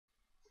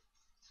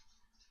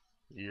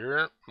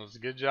Yeah, what's a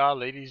good job,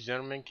 ladies,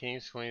 gentlemen,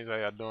 kings, queens. How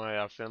y'all doing? How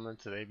y'all feeling?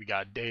 Today we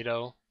got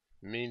Daidough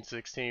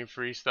Mean16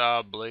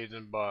 Freestyle,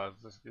 blazing bars.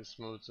 Let's get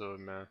smooth to it,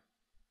 man.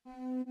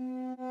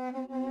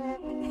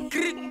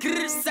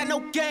 Set no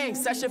gang.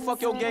 Set shit,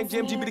 fuck your gang.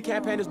 GMG be the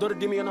campaign. His daughter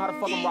Demi, you know how to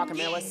fuck I'm rocking,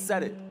 man. Let's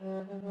set it.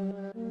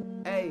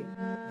 Hey.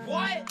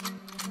 What?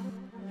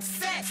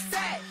 Set.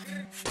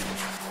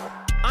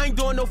 I ain't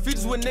doing no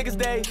features with niggas,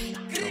 they.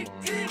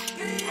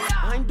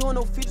 I ain't doing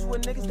no features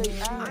with niggas,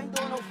 they.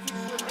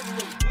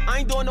 I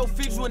ain't doing no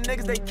features with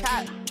niggas, they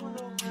cat.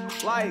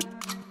 Like,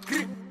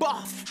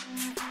 boss.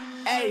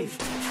 Ayy,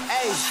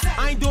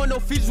 I ain't doing no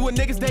features with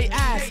niggas, they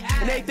ass.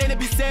 And everything they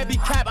be saying be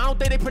cap. I don't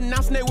think they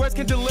pronouncing their words,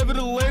 can deliver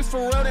the lyrics for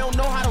real. They don't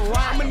know how to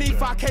rhyme. I'ma need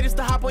 5K just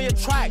to hop on your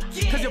track.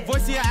 Cause your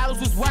voice and your Alice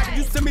was whack. If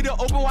you send me to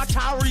open, watch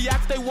how I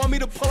react. If they want me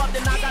to pull up,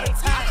 then I gotta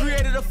tap. I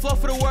created a flow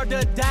for the world to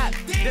adapt.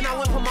 Then I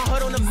went put my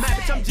hood on the map.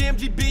 Bitch, I'm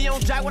GMGB,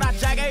 on jack what I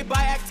jack.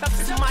 Everybody act tough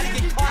till somebody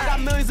get caught. I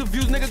got millions of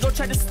views, nigga, go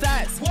check the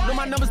stats. No,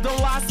 my numbers don't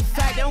lie, it's a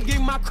fact. They don't give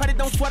me my credit,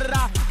 don't sweat it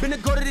out. Been to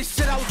go to this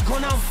shit, I was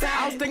going out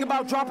fast. I was thinking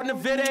about dropping the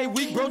vid every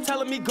week, bro,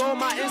 telling me go on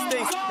my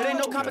instincts. It ain't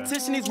no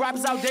competition, these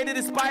rappers outdated,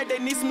 inspired, they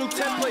need some new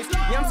templates.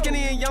 Yeah, I'm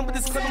skinny and young, but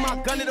this clip of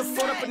my gun it'll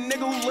float up a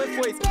nigga who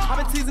lift weights. I've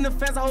been teasing the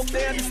fans, I hope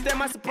they understand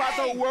my surprise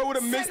the whole world with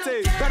a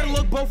mixtape. Better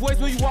look both ways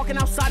when you walking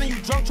outside and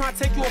you drunk trying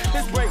to take you a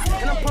piss break.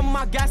 And I'm pumping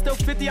my gas still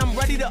 50, I'm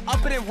ready to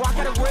up it and rock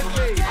at a red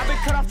fade. I've been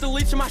cut off the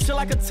leech and my shit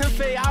like a 10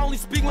 fade. I only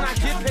speak when I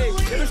get paid.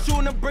 They been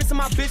shooting the bricks and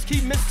my bitch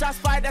keep missing shots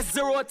fired, that's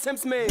 0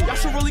 attempts made. Y'all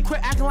should really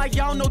quit acting like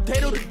y'all know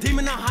Daidough the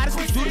demon, the hottest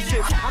we do the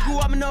shit. I grew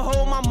up in the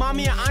hole, my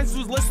mommy and aunts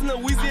was listening to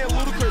Weezy and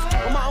Ludacris.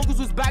 When my uncles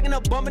was backing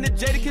up, bumping it,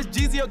 Jadakiss,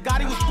 Jeezy or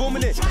Gotti was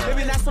booming it.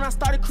 Maybe that's when I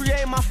started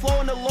creating my flow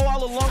in the low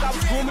all along, I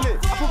was booming it.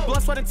 I put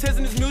blood, sweat, and tears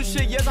in this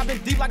music shit. Yes, I've been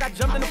deep like I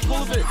jumped in the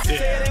pool of it. Say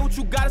it ain't what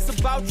you got, it's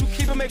about you.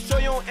 Keep it, make sure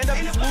you don't end up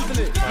just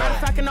losing it. Matter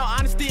of fact, in all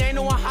honesty, ain't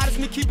no one hot as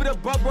me. Keep it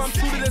above, bro. I'm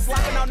true to this.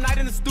 Locking out night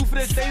in the stew for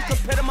this. They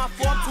compare to my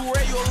flow, I'm too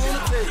rare, you a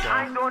lunatic.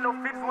 I ain't doing no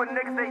features with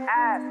niggas, they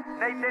ass.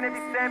 They think they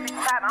be saying be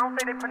cap. I don't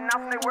think they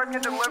pronouncing they words,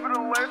 can deliver the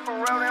lyrics for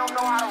real. They don't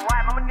know how to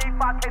rap. I'ma need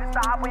 5K just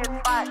to hop on your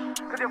track.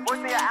 Cause your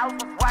voice and your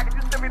Alice was whack. If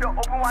you send me to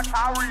open, watch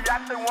how I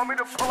react. They want me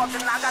to pull up,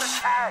 then I gotta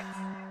tag.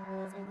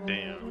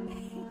 Damn.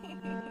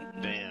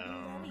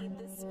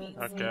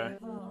 Okay.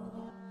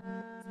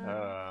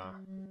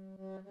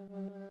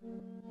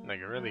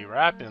 Nigga really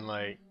rapping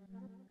like.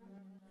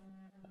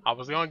 I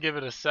was gonna give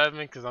it a 7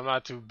 because I'm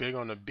not too big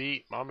on the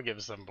beat. But I'm gonna give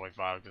it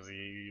 7.5 because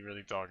he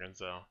really talking.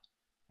 So,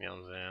 you know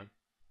what I'm saying?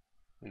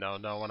 No,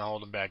 don't want to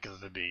hold him back because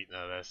of the beat.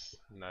 No,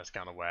 that's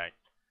kind of whack.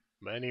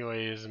 But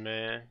anyways,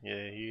 man,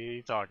 yeah,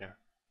 he talking.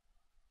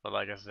 But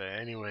like I said,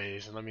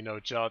 anyways, let me know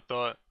what y'all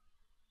thought.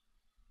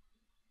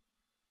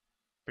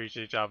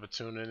 Appreciate y'all for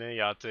tuning in.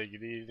 Y'all take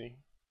it easy.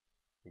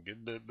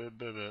 Good bit.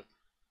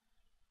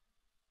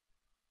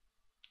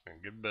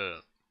 And good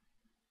bit.